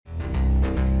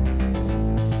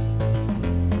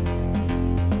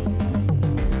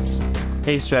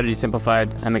Hey, Strategy Simplified.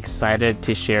 I'm excited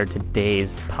to share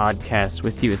today's podcast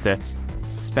with you. It's a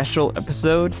special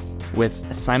episode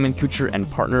with Simon-Kucher and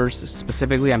partners.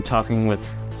 Specifically, I'm talking with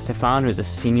Stefan, who's a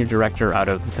senior director out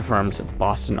of the firm's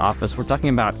Boston office. We're talking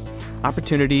about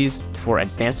opportunities for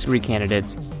advanced degree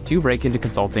candidates to break into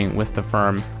consulting with the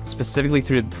firm, specifically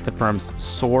through the firm's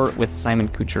Soar with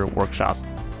Simon-Kucher workshop.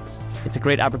 It's a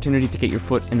great opportunity to get your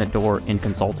foot in the door in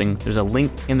consulting. There's a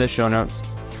link in the show notes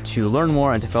to learn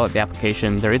more and to fill out the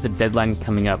application. There is a deadline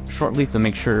coming up shortly, so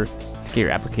make sure to get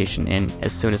your application in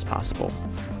as soon as possible.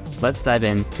 Let's dive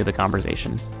into the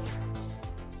conversation.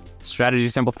 Strategy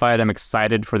Simplified, I'm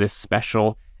excited for this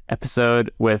special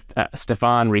episode with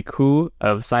Stefan Riku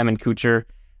of Simon-Kucher.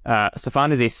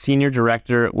 Stefan is a senior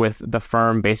director with the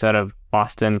firm based out of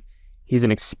Boston. He's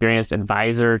an experienced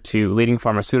advisor to leading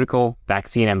pharmaceutical,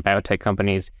 vaccine, and biotech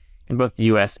companies in both the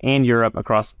US and Europe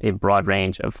across a broad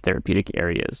range of therapeutic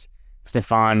areas.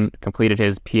 Stefan completed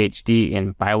his PhD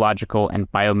in biological and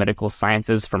biomedical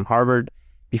sciences from Harvard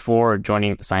before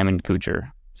joining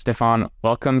Simon-Kucher. Stefan,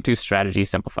 welcome to Strategy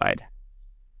Simplified.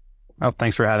 Oh,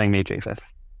 thanks for having me,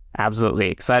 Japheth. Absolutely.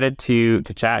 Excited to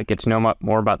chat, get to know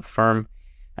more about the firm.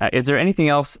 Is there anything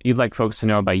else you'd like folks to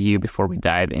know about you before we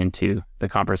dive into the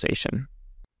conversation?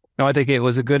 No, I think it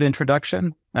was a good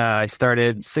introduction. I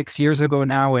started 6 years ago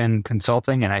now in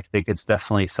consulting, and I think it's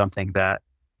definitely something that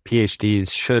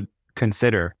PhDs should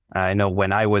consider. I know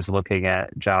when I was looking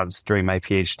at jobs during my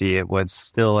PhD, it was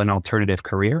still an alternative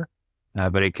career,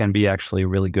 but it can be actually a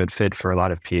really good fit for a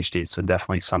lot of PhDs. So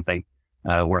definitely something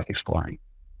worth exploring.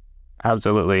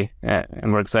 Absolutely.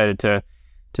 And we're excited to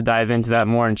dive into that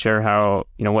more and share how,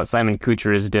 what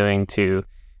Simon-Kucher is doing to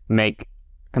make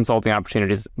consulting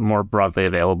opportunities more broadly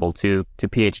available to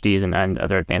PhDs and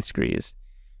other advanced degrees.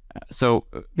 So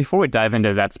before we dive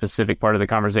into that specific part of the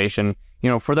conversation,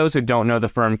 for those who don't know the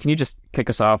firm, can you just kick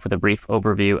us off with a brief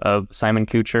overview of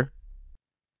Simon-Kucher?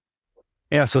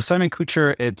 Yeah, so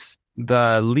Simon-Kucher, it's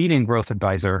the leading growth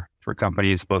advisor for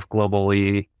companies both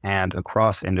globally and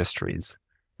across industries.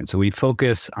 And so we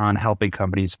focus on helping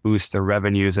companies boost their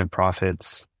revenues and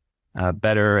profits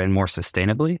better and more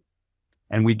sustainably.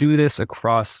 And we do this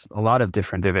across a lot of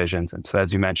different divisions. And so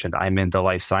as you mentioned, I'm in the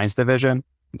life science division.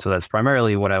 And so that's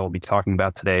primarily what I will be talking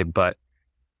about today. But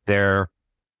there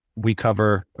we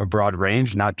cover a broad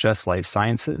range, not just life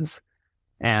sciences.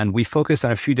 And we focus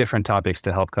on a few different topics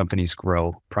to help companies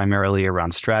grow, primarily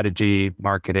around strategy,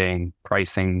 marketing,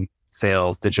 pricing,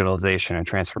 sales, digitalization, and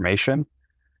transformation.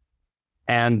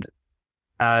 And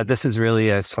this is really,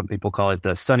 as some people call it,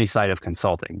 the sunny side of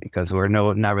consulting, because we're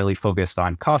not really focused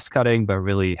on cost cutting, but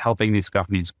really helping these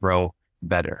companies grow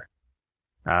better.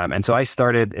 And so I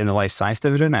started in the life science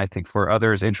division. I think for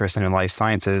others interested in life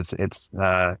sciences, it's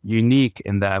unique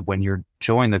in that when you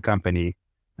join the company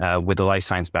with a life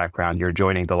science background, you're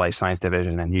joining the life science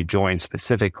division and you join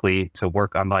specifically to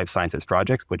work on life sciences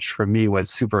projects, which for me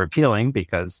was super appealing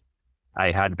because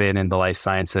I had been in the life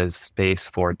sciences space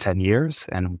for 10 years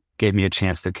and gave me a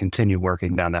chance to continue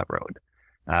working down that road.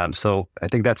 So I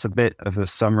think that's a bit of a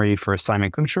summary for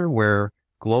Simon-Kucher. We're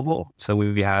global. So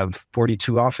we have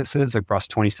 42 offices across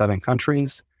 27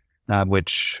 countries,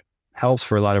 which helps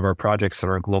for a lot of our projects that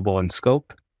are global in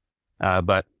scope,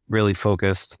 but really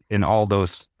focused in all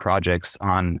those projects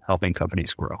on helping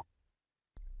companies grow.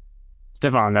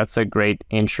 Stefan, that's a great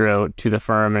intro to the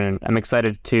firm, and I'm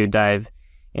excited to dive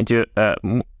into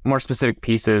more specific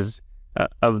pieces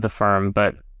of the firm.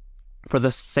 But for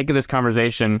the sake of this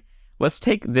conversation, let's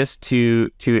take this to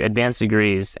advanced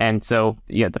degrees. And so,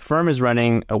 the firm is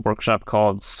running a workshop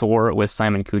called Soar with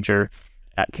Simon-Kucher.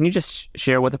 Can you just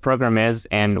share what the program is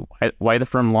and why the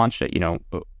firm launched it?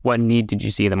 What need did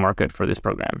you see in the market for this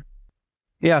program?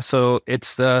 Yeah, so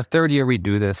it's the third year we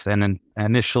do this. And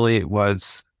initially it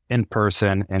was in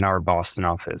person in our Boston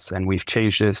office. And we've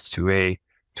changed this to a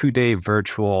 2-day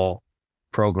virtual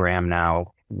program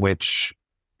now, which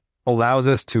allows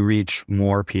us to reach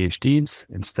more PhDs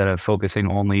instead of focusing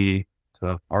only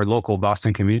to our local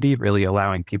Boston community, really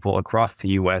allowing people across the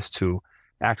US to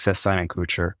access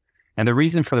Simon-Kucher. And the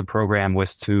reason for the program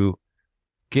was to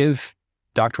give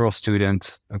doctoral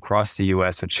students across the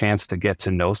US a chance to get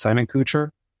to know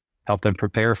Simon-Kucher, help them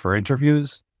prepare for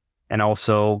interviews, and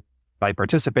also by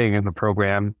participating in the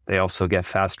program, they also get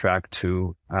fast-tracked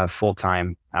to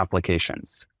full-time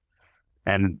applications.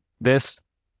 And this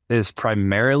is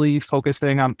primarily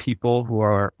focusing on people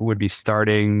who would be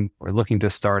starting or looking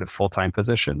to start a full-time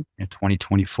position in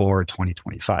 2024 or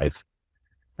 2025.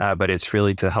 But it's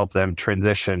really to help them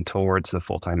transition towards the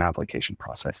full-time application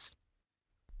process.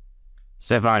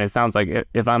 Stefan, it sounds like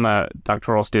if I'm a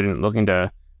doctoral student looking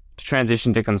to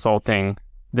transition to consulting,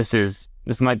 this is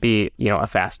this might be, a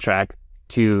fast track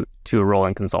to a role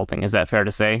in consulting. Is that fair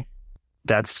to say?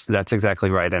 That's exactly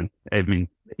right. And I mean,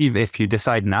 even if you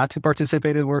decide not to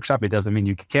participate in the workshop, it doesn't mean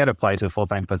you can't apply to a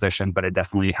full-time position, but it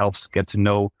definitely helps get to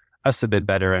know us a bit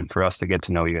better and for us to get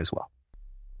to know you as well.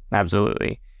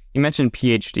 Absolutely. You mentioned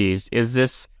PhDs. Is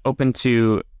this open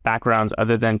to backgrounds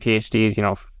other than PhDs,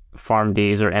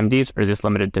 PharmDs or MDs, or is this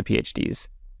limited to PhDs?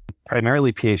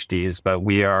 Primarily PhDs, but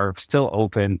we are still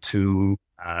open to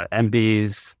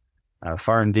MDs,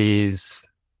 PharmDs,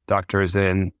 doctors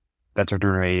in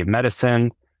veterinary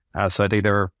medicine. So I think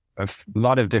there are a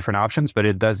lot of different options, but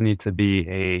it does need to be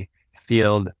a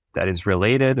field that is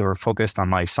related or focused on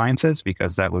life sciences,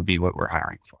 because that would be what we're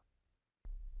hiring for.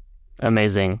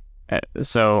 Amazing.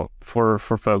 So for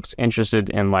folks interested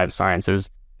in life sciences,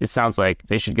 it sounds like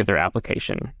they should get their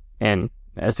application in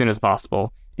as soon as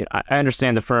possible. I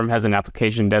understand the firm has an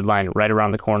application deadline right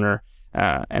around the corner,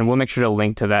 and we'll make sure to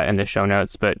link to that in the show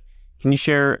notes. But can you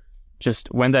share just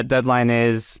when that deadline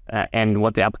is and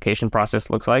what the application process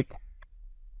looks like?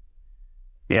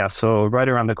 Yeah, so right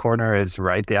around the corner is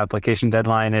right. The application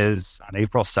deadline is on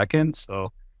April 2nd,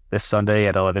 so this Sunday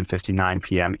at 11:59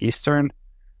 p.m. Eastern.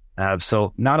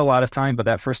 So not a lot of time, but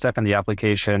that first step in the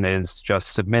application is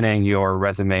just submitting your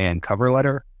resume and cover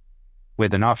letter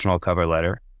with an optional cover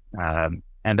letter.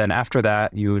 And then after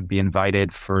that, you would be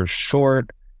invited for a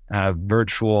short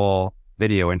virtual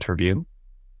video interview.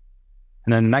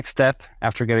 And then the next step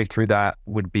after getting through that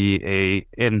would be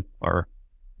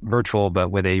virtual, but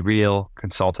with a real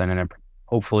consultant. And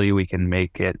hopefully we can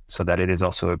make it so that it is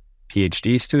also a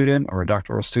PhD student or a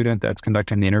doctoral student that's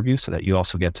conducting the interview, so that you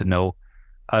also get to know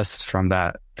us from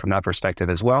that perspective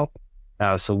as well.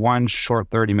 So one short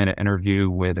 30-minute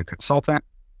interview with a consultant,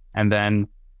 and then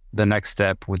the next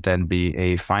step would then be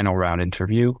a final round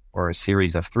interview, or a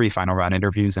series of 3 final round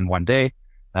interviews in one day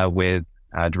with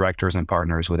directors and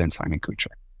partners within Simon-Kucher.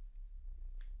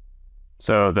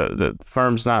 So the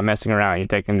firm's not messing around. You're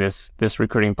taking this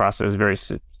recruiting process very,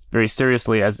 very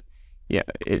seriously, as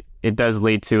it does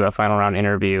lead to a final round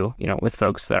interview, with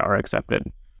folks that are accepted.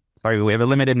 Sorry, we have a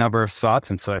limited number of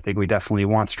slots, and so I think we definitely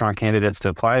want strong candidates to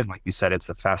apply. Like you said, it's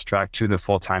a fast track to the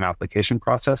full-time application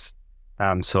process.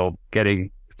 So getting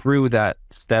through that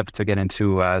step to get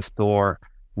into Soar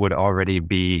would already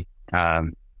be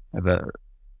the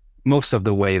most of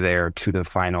the way there to the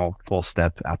final full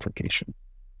step application.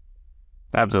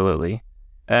 Absolutely.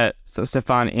 So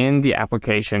Stefan, in the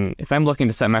application, if I'm looking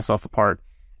to set myself apart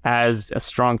as a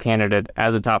strong candidate,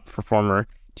 as a top performer,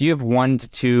 do you have 1 to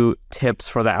 2 tips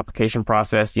for the application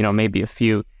process? Maybe a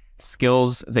few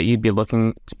skills that you'd be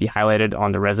looking to be highlighted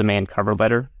on the resume and cover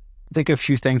letter? I think a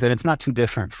few things, and it's not too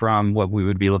different from what we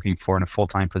would be looking for in a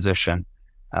full-time position.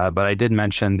 But I did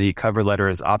mention the cover letter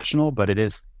is optional, but I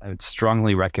would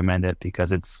strongly recommend it,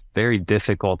 because it's very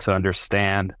difficult to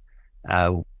understand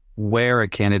where a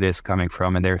candidate is coming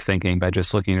from and they're thinking by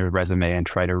just looking at a resume and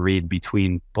try to read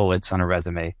between bullets on a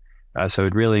resume. So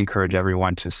I'd really encourage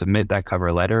everyone to submit that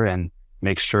cover letter and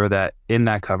make sure that in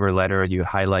that cover letter, you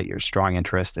highlight your strong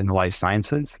interest in life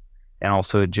sciences and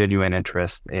also a genuine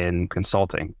interest in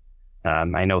consulting.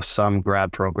 I know some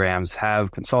grad programs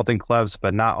have consulting clubs,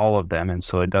 but not all of them. And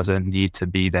so it doesn't need to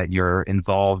be that you're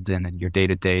involved in your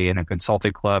day-to-day in a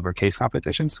consulting club or case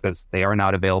competitions, because they are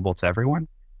not available to everyone.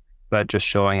 But just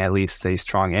showing at least a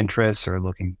strong interest, or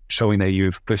showing that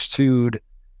you've pursued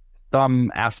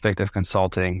some aspect of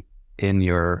consulting in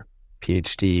your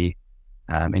PhD,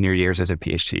 in your years as a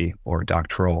PhD or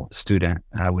doctoral student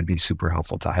would be super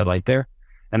helpful to highlight there.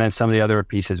 And then some of the other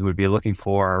pieces would be looking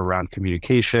for around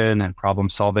communication and problem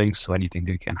solving. So anything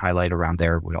that you can highlight around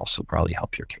there would also probably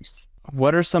help your case.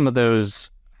 What are some of those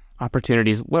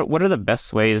opportunities? What are the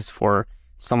best ways for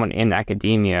someone in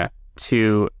academia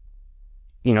to,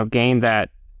 gain that,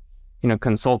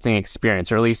 consulting experience,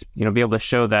 or at least, be able to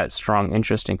show that strong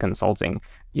interest in consulting,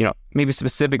 maybe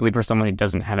specifically for someone who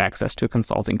doesn't have access to a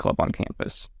consulting club on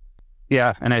campus?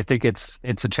 Yeah, and I think it's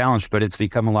a challenge, but it's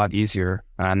become a lot easier.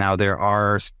 Now there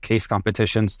are case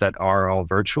competitions that are all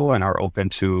virtual and are open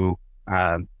to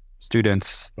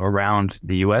students around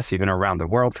the US, even around the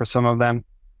world for some of them.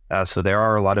 So there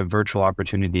are a lot of virtual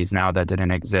opportunities now that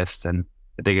didn't exist. And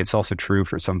I think it's also true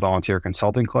for some volunteer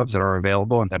consulting clubs that are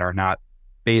available and that are not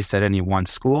based at any one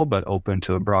school, but open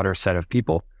to a broader set of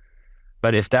people.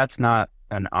 But if that's not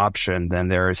an option, then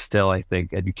there is still, I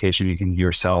think, education you can do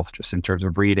yourself, just in terms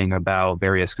of reading about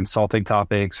various consulting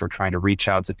topics or trying to reach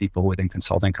out to people within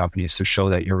consulting companies to show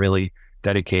that you're really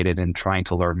dedicated and trying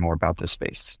to learn more about this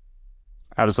space.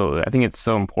 Absolutely. I think it's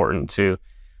so important to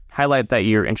highlight that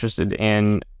you're interested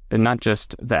in not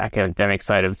just the academic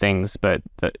side of things, but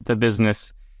the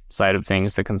business side of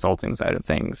things, the consulting side of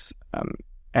things.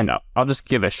 And I'll just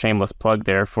give a shameless plug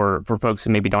there for folks who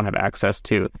maybe don't have access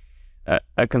to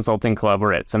a consulting club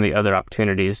or at some of the other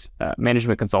opportunities.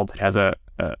 Management Consultant has a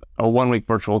 1-week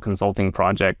virtual consulting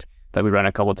project that we run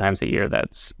a couple of times a year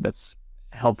that's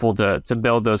helpful to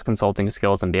build those consulting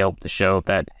skills and be able to show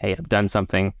that, hey, I've done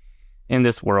something in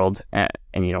this world and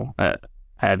I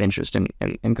have interest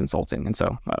in consulting. And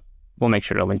so we'll make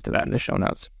sure to link to that in the show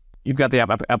notes. You've got the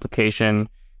application.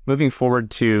 Moving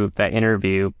forward to that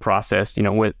interview process,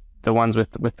 with the ones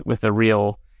with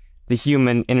the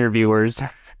human interviewers,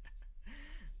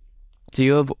 do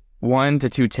you have 1 to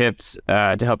 2 tips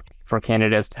to help for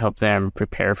candidates to help them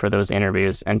prepare for those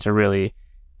interviews and to really,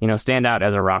 stand out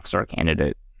as a rock star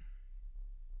candidate?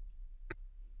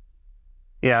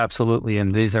 Yeah, absolutely.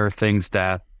 And these are things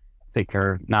that I think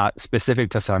are not specific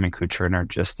to Simon-Kucher and are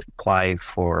just apply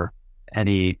for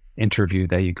any interview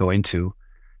that you go into.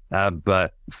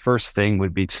 But first thing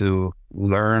would be to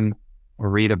learn or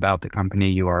read about the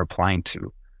company you are applying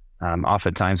to.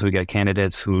 Oftentimes we get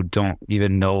candidates who don't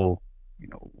even know,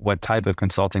 what type of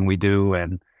consulting we do,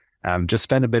 and just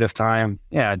spend a bit of time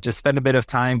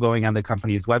going on the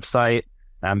company's website.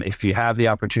 If you have the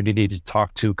opportunity to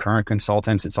talk to current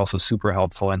consultants, it's also super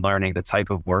helpful in learning the type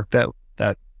of work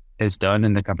that is done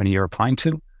in the company you're applying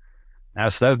to.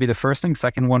 So that would be the first thing.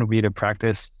 Second one would be to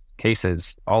practice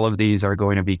cases. All of these are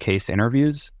going to be case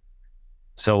interviews.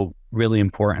 So really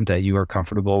important that you are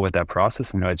comfortable with that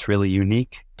process. It's really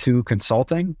unique to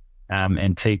consulting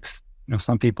and takes,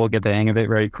 some people get the hang of it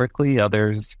very quickly.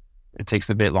 Others, it takes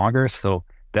a bit longer. So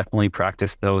definitely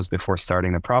practice those before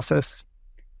starting the process.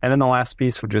 And then the last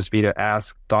piece would just be to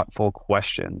ask thoughtful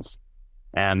questions.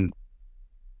 And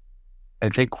I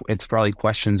think it's probably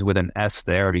questions with an S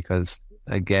there because,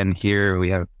 again, here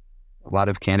we have a lot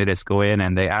of candidates go in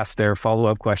and they ask their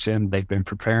follow-up question. They've been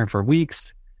preparing for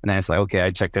weeks, and then it's like, okay, I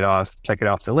check it off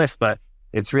the list. But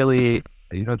it's really,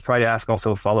 try to ask also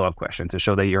a follow-up question to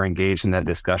show that you're engaged in that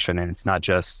discussion. And it's not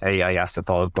just, hey, I asked a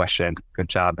follow-up question, good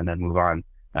job, and then move on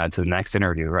to the next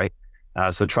interview, right?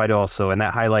 So try to also, and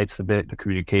that highlights a bit the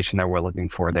communication that we're looking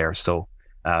for there. So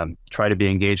try to be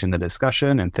engaged in the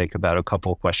discussion and think about a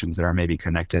couple of questions that are maybe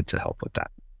connected to help with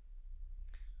that.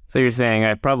 So you're saying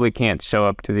I probably can't show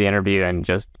up to the interview and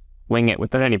just wing it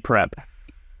without any prep.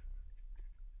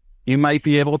 You might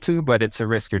be able to, but it's a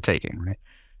risk you're taking, right?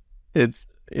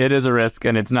 It is a risk,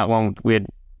 and it's not one we'd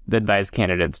advise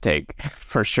candidates take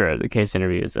for sure. The case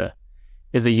interview is a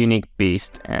unique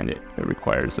beast, and it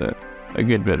requires a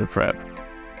good bit of prep.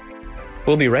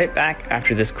 We'll be right back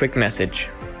after this quick message.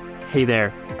 Hey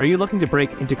there, are you looking to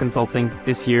break into consulting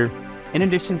this year? In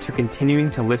addition to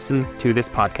continuing to listen to this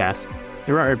podcast,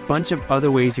 there are a bunch of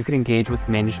other ways you can engage with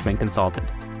Management Consultant.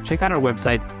 Check out our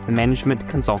website,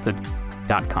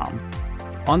 themanagementconsultant.com.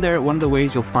 On there, one of the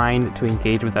ways you'll find to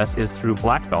engage with us is through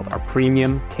Black Belt, our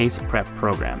premium case prep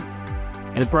program.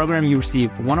 In the program, you receive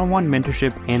one-on-one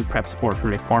mentorship and prep support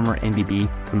from a former MBB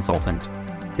consultant.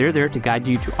 They're there to guide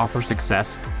you to offer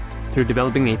success through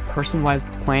developing a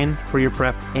personalized plan for your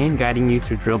prep and guiding you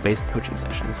through drill-based coaching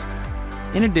sessions.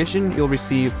 In addition, you'll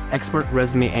receive expert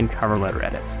resume and cover letter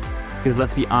edits. Because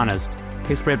let's be honest,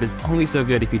 case prep is only so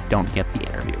good if you don't get the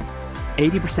interview.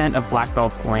 80% of Black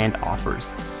Belts land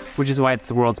offers, which is why it's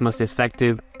the world's most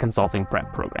effective consulting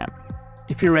prep program.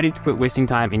 If you're ready to quit wasting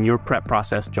time in your prep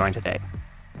process, join today.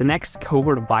 The next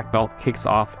cohort of Black Belt kicks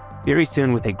off very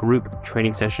soon with a group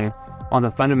training session on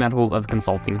the fundamentals of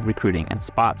consulting recruiting, and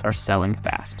spots are selling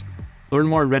fast. Learn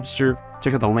more and register.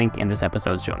 Check out the link in this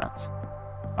episode's show notes.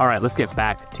 All right, let's get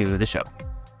back to the show.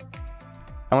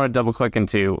 I want to double click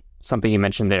into something you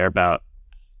mentioned there about,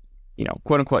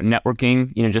 quote unquote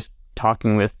networking, just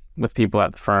talking with people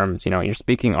at the firms. You're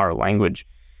speaking our language.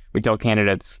 We tell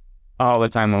candidates all the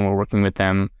time when we're working with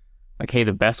them, like, hey,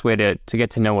 the best way to get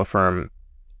to know a firm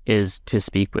is to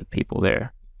speak with people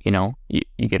there. You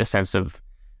get a sense of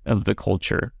the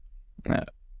culture.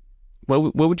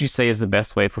 What would you say is the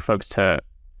best way for folks to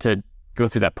go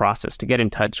through that process, to get in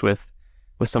touch with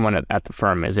someone at the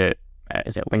firm? Is it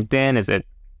LinkedIn? Is it,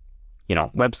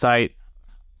 website?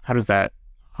 How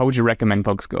would you recommend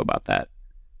folks go about that?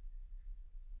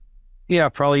 Yeah,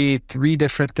 probably 3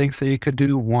 different things that you could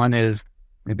do. One is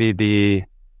maybe the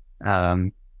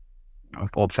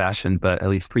old-fashioned, but at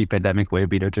least pre-pandemic way would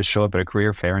be to just show up at a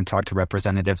career fair and talk to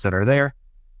representatives that are there.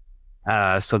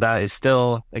 So that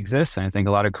still exists, and I think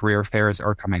a lot of career fairs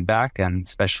are coming back, and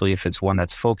especially if it's one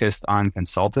that's focused on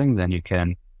consulting, then you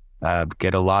can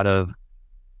get a lot of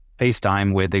face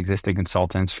time with existing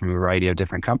consultants from a variety of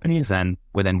different companies, and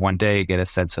within one day get a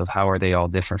sense of how are they all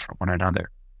different from one another.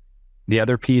 The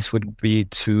other piece would be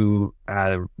to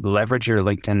leverage your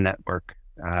LinkedIn network.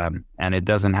 And it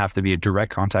doesn't have to be a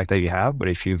direct contact that you have, but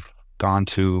if you've gone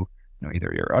to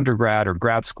either your undergrad or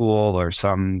grad school or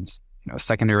some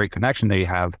secondary connection that you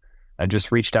have,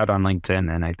 just reached out on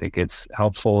LinkedIn. And I think it's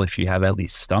helpful if you have at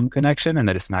least some connection and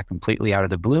that it's not completely out of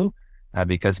the blue,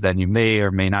 because then you may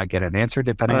or may not get an answer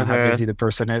depending on how busy the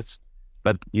person is.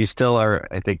 But you still are,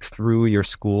 I think, through your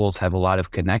schools, have a lot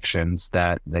of connections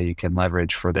that you can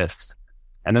leverage for this.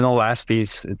 And then the last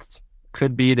piece, it's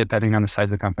could be, depending on the size of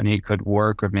the company, could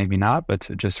work or maybe not, but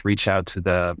to just reach out to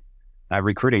the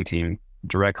recruiting team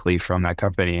directly from that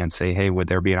company and say, hey, would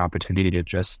there be an opportunity to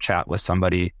just chat with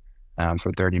somebody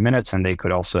for 30 minutes? And they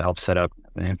could also help set up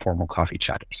an informal coffee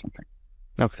chat or something.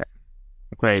 Okay,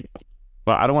 great.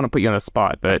 Well, I don't want to put you on the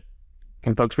spot, but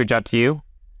can folks reach out to you?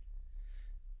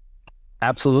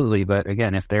 Absolutely. But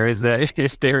again, if there is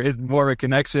more of a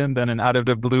connection than an out of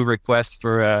the blue request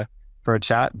for a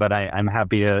chat, but I'm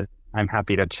happy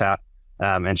to chat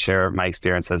and share my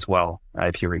experience as well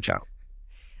if you reach out.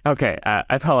 Okay. I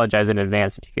apologize in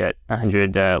advance if you get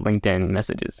 100 LinkedIn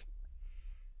messages.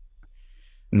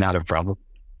 Not a problem.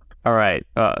 All right.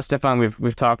 Stefan,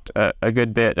 we've talked a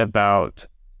good bit about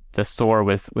the Soar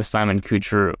with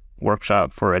Simon-Kucher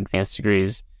workshop for advanced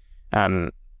degrees.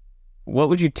 What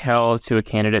would you tell to a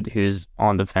candidate who's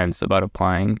on the fence about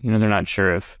applying? They're not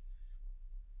sure if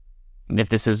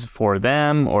this is for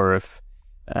them or if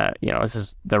this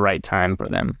is the right time for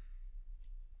them.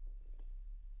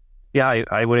 Yeah,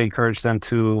 I would encourage them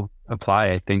to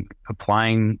apply. I think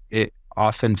applying, it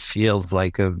often feels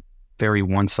like a very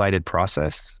one-sided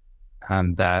process,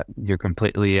 that you're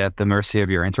completely at the mercy of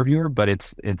your interviewer, but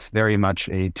it's very much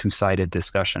a two-sided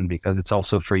discussion, because it's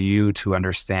also for you to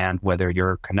understand whether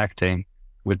you're connecting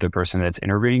with the person that's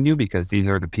interviewing you, because these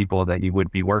are the people that you would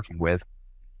be working with.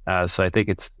 So I think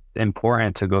it's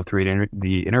important to go through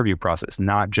the interview process,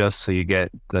 not just so you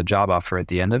get the job offer at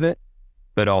the end of it,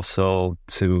 but also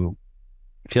to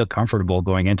feel comfortable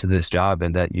going into this job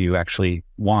and that you actually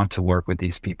want to work with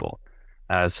these people.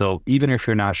 So even if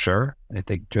you're not sure, I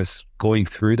think just going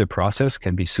through the process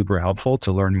can be super helpful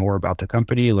to learn more about the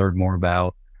company, learn more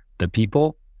about the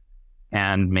people.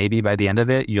 And maybe by the end of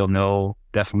it, you'll know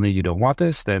definitely you don't want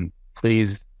this, then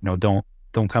please, don't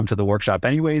come to the workshop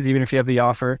anyways, even if you have the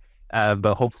offer.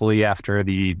 But hopefully after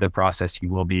the process, you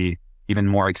will be even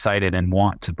more excited and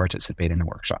want to participate in the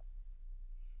workshop.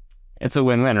 It's a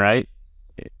win-win, right?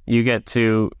 You get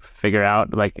to figure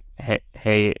out like,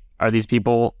 hey, are these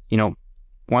people,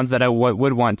 ones that I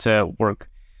would want to work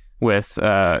with,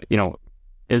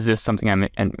 is this something I'm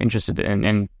interested in?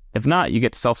 And if not, you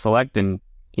get to self-select and,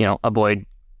 avoid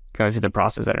going through the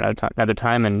process at another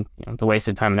time and the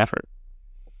wasted time and effort.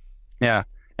 Yeah.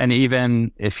 And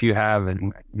even if you have, and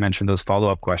you mentioned those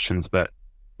follow-up questions, but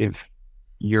if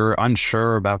you're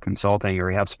unsure about consulting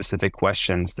or you have specific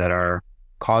questions that are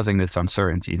causing this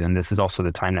uncertainty, then this is also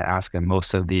the time to ask. In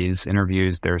most of these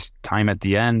interviews, there's time at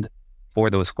the end for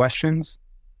those questions.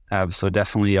 So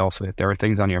definitely also, if there are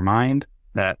things on your mind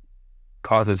that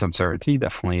causes uncertainty,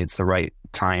 definitely it's the right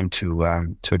time to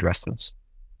address those.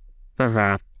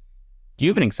 Uh-huh. Do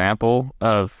you have an example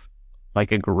of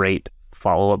like a great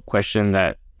follow-up question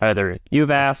that either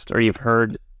you've asked or you've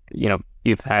heard,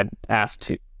 you've had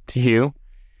asked to you?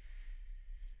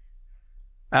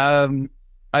 I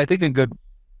think a good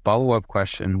follow-up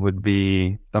question would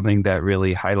be something that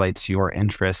really highlights your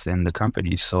interest in the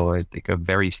company. So I think a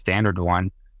very standard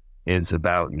one is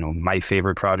about, my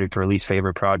favorite project or least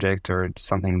favorite project, or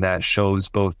something that shows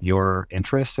both your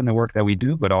interest in the work that we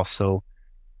do, but also,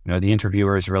 the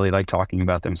interviewers really like talking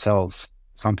about themselves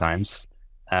sometimes.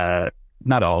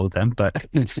 Not all of them, but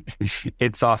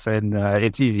it's often,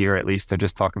 it's easier at least to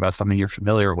just talk about something you're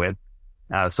familiar with.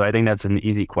 So I think that's an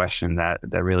easy question that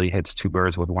really hits two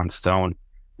birds with one stone,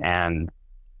 and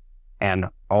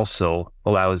also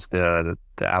allows the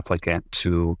applicant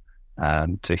to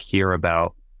hear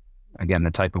about, again,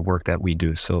 the type of work that we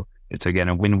do. So it's, again,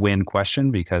 a win-win question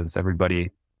because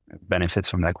everybody benefits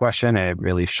from that question, and it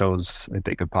really shows, I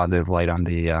think, a positive light on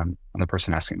the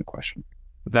person asking the question.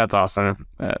 That's awesome.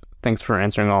 Thanks for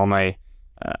answering all my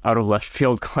out of left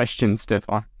field questions,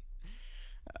 Stefan.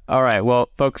 All right. Well,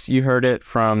 folks, you heard it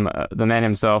from the man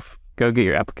himself. Go get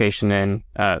your application in.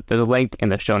 There's a link in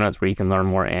the show notes where you can learn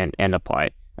more and apply.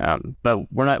 But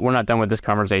we're not done with this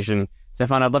conversation.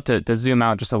 Stefan, I'd love to zoom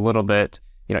out just a little bit.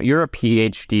 You're a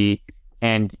PhD,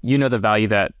 and the value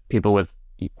that people with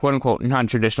quote unquote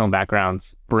non-traditional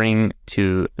backgrounds bring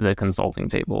to the consulting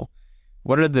table.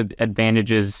 What are the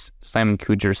advantages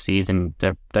Simon-Kucher sees in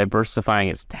diversifying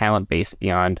its talent base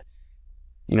beyond,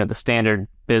 the standard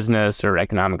business or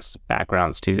economics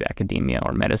backgrounds to academia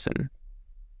or medicine.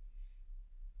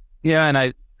 Yeah, and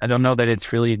I don't know that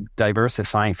it's really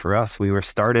diversifying for us. We were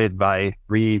started by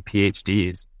 3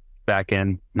 PhDs back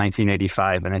in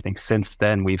 1985, and I think since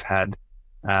then we've had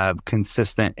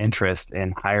consistent interest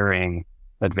in hiring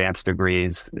advanced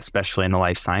degrees, especially in the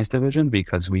life science division,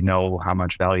 because we know how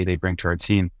much value they bring to our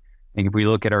team. I think if we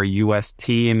look at our US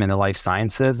team in the life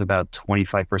sciences, about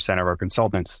 25% of our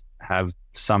consultants have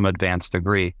some advanced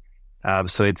degree.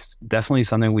 So it's definitely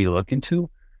something we look into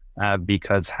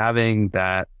because having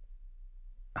that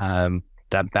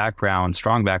background,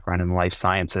 strong background in life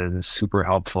sciences is super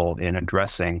helpful in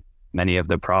addressing many of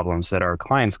the problems that our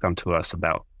clients come to us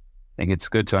about. I think it's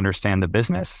good to understand the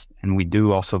business, and we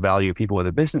do also value people with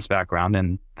a business background.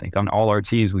 And I think on all our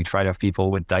teams, we try to have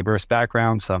people with diverse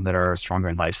backgrounds, some that are stronger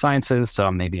in life sciences,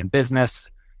 some maybe in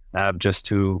business, just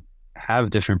to have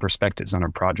different perspectives on a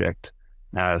project.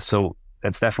 So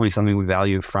that's definitely something we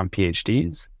value from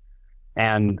PhDs.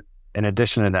 And in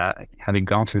addition to that, having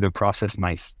gone through the process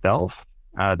myself,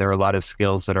 there are a lot of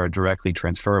skills that are directly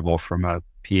transferable from a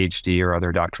PhD or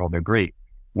other doctoral degree.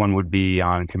 One would be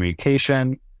on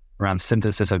communication, around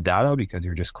synthesis of data, because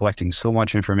you're just collecting so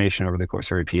much information over the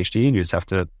course of your PhD, and you just have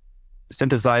to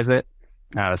synthesize it,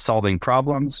 solving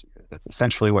problems. That's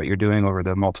essentially what you're doing over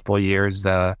the multiple years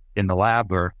in the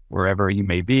lab or wherever you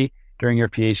may be during your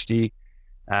PhD.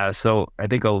 So I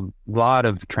think a lot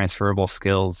of transferable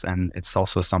skills, and it's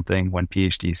also something when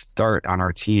PhDs start on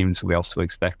our teams, we also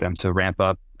expect them to ramp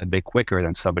up a bit quicker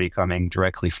than somebody coming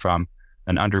directly from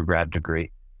an undergrad degree.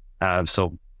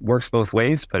 So works both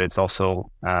ways, but it's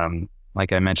also,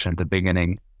 like I mentioned at the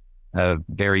beginning, a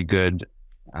very good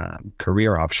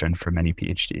career option for many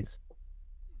PhDs.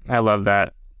 I love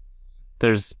that.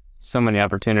 There's so many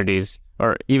opportunities,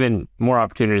 or even more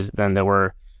opportunities than there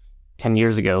were 10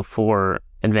 years ago for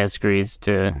advanced degrees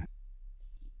to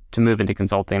move into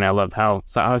consulting. I love how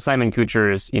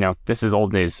Simon-Kucher is, this is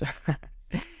old news.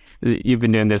 You've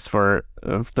been doing this for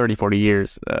 30, 40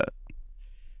 years.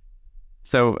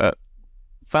 So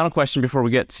final question before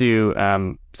we get to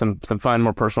some fun,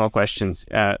 more personal questions.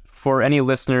 For any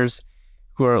listeners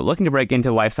who are looking to break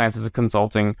into life sciences and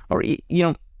consulting, or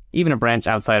even a branch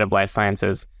outside of life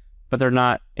sciences, but they're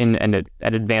not in an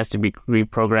advanced degree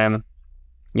program,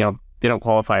 they don't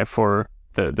qualify for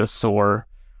the Soar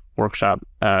workshop.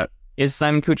 Is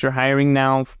Simon-Kucher hiring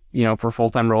now, for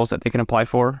full-time roles that they can apply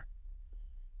for?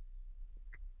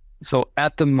 So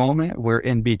at the moment, we're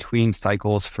in between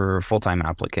cycles for full-time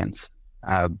applicants.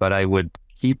 But I would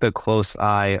keep a close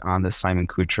eye on the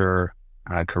Simon-Kucher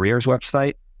careers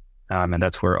website, and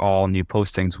that's where all new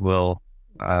postings will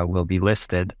be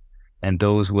listed. And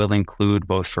those will include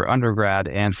both for undergrad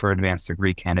and for advanced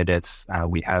degree candidates.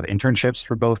 We have internships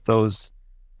for both those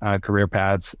career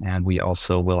paths, and we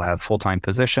also will have full-time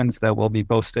positions that will be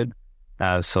posted.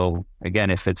 So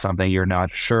again, if it's something you're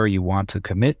not sure you want to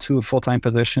commit to a full-time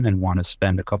position and want to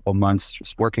spend a couple months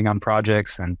just working on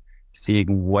projects and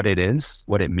seeing what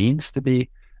it means to be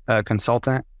a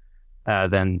consultant,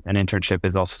 then an internship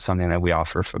is also something that we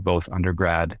offer for both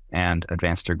undergrad and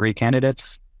advanced degree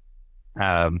candidates.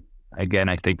 Again,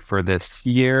 I think for this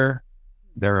year,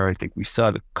 we still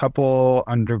have a couple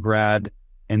undergrad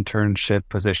internship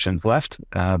positions left,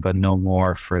 but no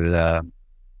more for the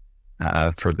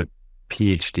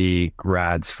PhD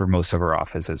grads for most of our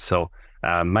offices. So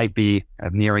might be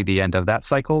nearing the end of that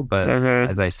cycle, but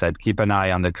as I said, keep an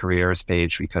eye on the careers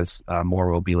page because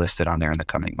more will be listed on there in the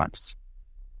coming months.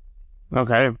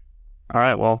 Okay. All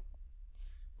right. Well,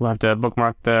 we'll have to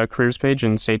bookmark the careers page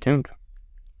and stay tuned.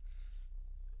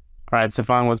 All right,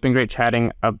 Stefan, well, it's been great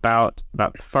chatting about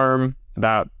the firm,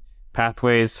 about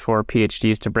pathways for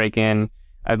PhDs to break in.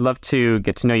 I'd love to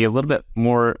get to know you a little bit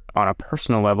more on a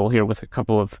personal level here with a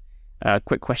couple of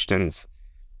quick questions.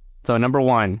 So number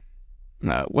one,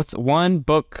 what's one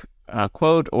book,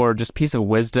 quote, or just piece of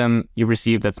wisdom you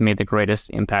received that's made the greatest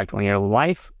impact on your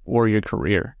life or your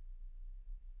career?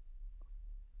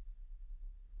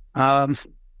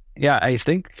 I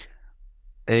think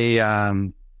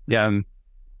a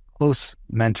close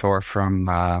mentor from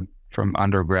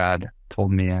undergrad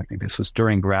told me, I think this was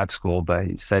during grad school, but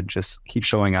he said, just keep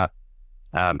showing up.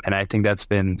 And I think that's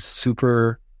been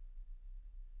super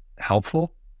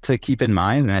helpful to keep in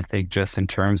mind. And I think just in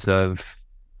terms of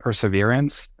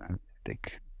perseverance, I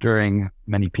think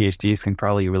many PhDs can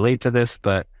probably relate to this,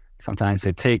 but sometimes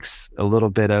it takes a little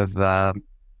bit of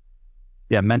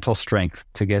mental strength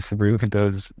to get through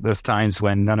those times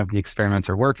when none of the experiments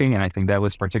are working. And I think that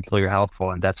was particularly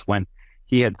helpful. And that's when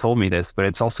he had told me this, but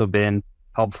it's also been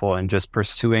helpful in just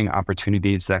pursuing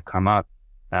opportunities that come up,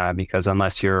 because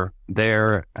unless you're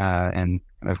there and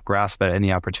kind of grasp at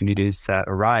any opportunities that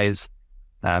arise,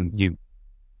 you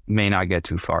may not get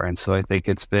too far. And so I think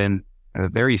it's been a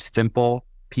very simple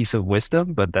piece of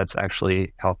wisdom, but that's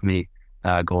actually helped me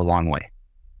go a long way.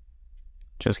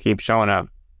 Just keep showing up.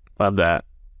 Love that.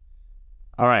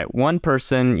 All right. One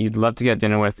person you'd love to get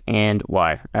dinner with and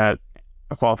why? I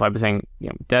qualify by saying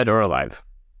dead or alive.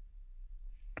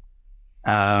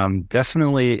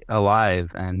 Definitely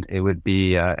alive. And it would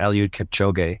be Eliud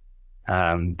Kipchoge,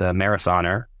 the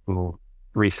marathoner who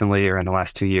recently or in the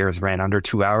last 2 years ran under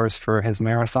 2 hours for his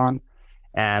marathon.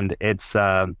 And it's,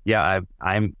 I'm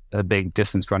a big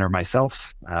distance runner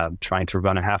myself, trying to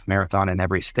run a half marathon in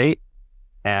every state.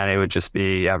 And it would just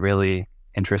be really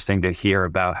interesting to hear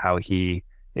about how he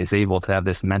is able to have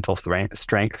this mental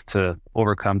strength to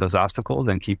overcome those obstacles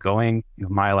and keep going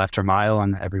mile after mile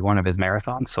on every one of his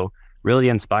marathons. So really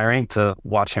inspiring to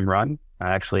watch him run.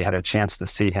 I actually had a chance to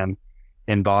see him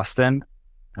in Boston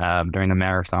during the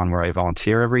marathon where I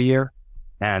volunteer every year.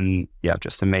 And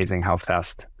just amazing how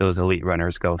fast those elite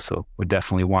runners go. So would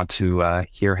definitely want to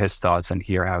hear his thoughts and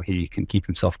hear how he can keep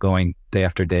himself going day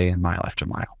after day and mile after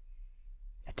mile.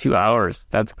 2 hours.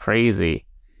 That's crazy.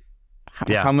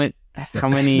 How many half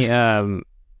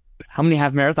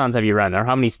marathons have you run, or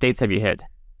how many states have you hit?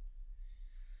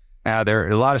 There are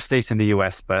a lot of states in the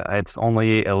U.S., but it's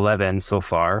only 11 so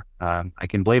far. I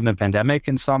can blame the pandemic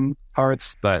in some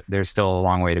parts, but there's still a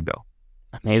long way to go.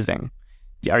 Amazing.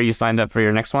 Are you signed up for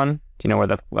your next one? Do you know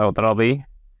where that'll be?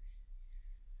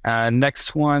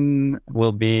 Next one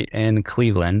will be in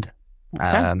Cleveland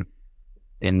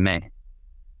in May.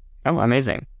 Oh,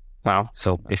 amazing. Wow.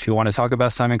 So if you want to talk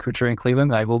about Simon-Kucher in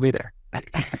Cleveland, I will be there.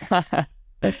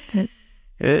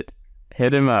 Hit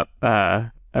him up.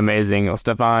 Amazing. Well,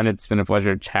 Stefan, it's been a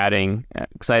pleasure chatting.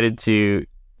 Excited to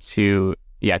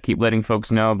keep letting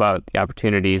folks know about the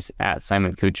opportunities at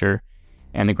Simon-Kucher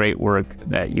and the great work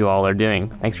that you all are doing.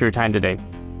 Thanks for your time today.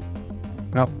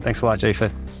 Well, thanks a lot,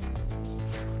 Japheth.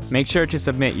 Make sure to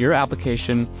submit your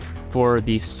application for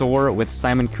the Soar with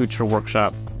Simon-Kucher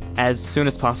workshop as soon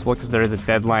as possible because there is a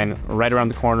deadline right around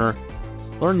the corner.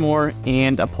 Learn more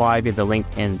and apply via the link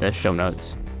in the show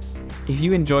notes. If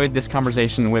you enjoyed this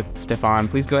conversation with Stefan,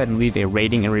 please go ahead and leave a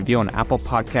rating and review on Apple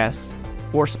Podcasts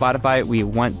or Spotify. We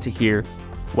want to hear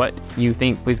what you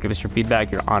think. Please give us your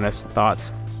feedback, your honest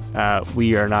thoughts.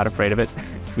 We are not afraid of it.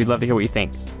 We'd love to hear what you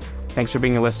think. Thanks for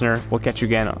being a listener. We'll catch you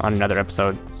again on another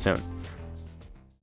episode soon.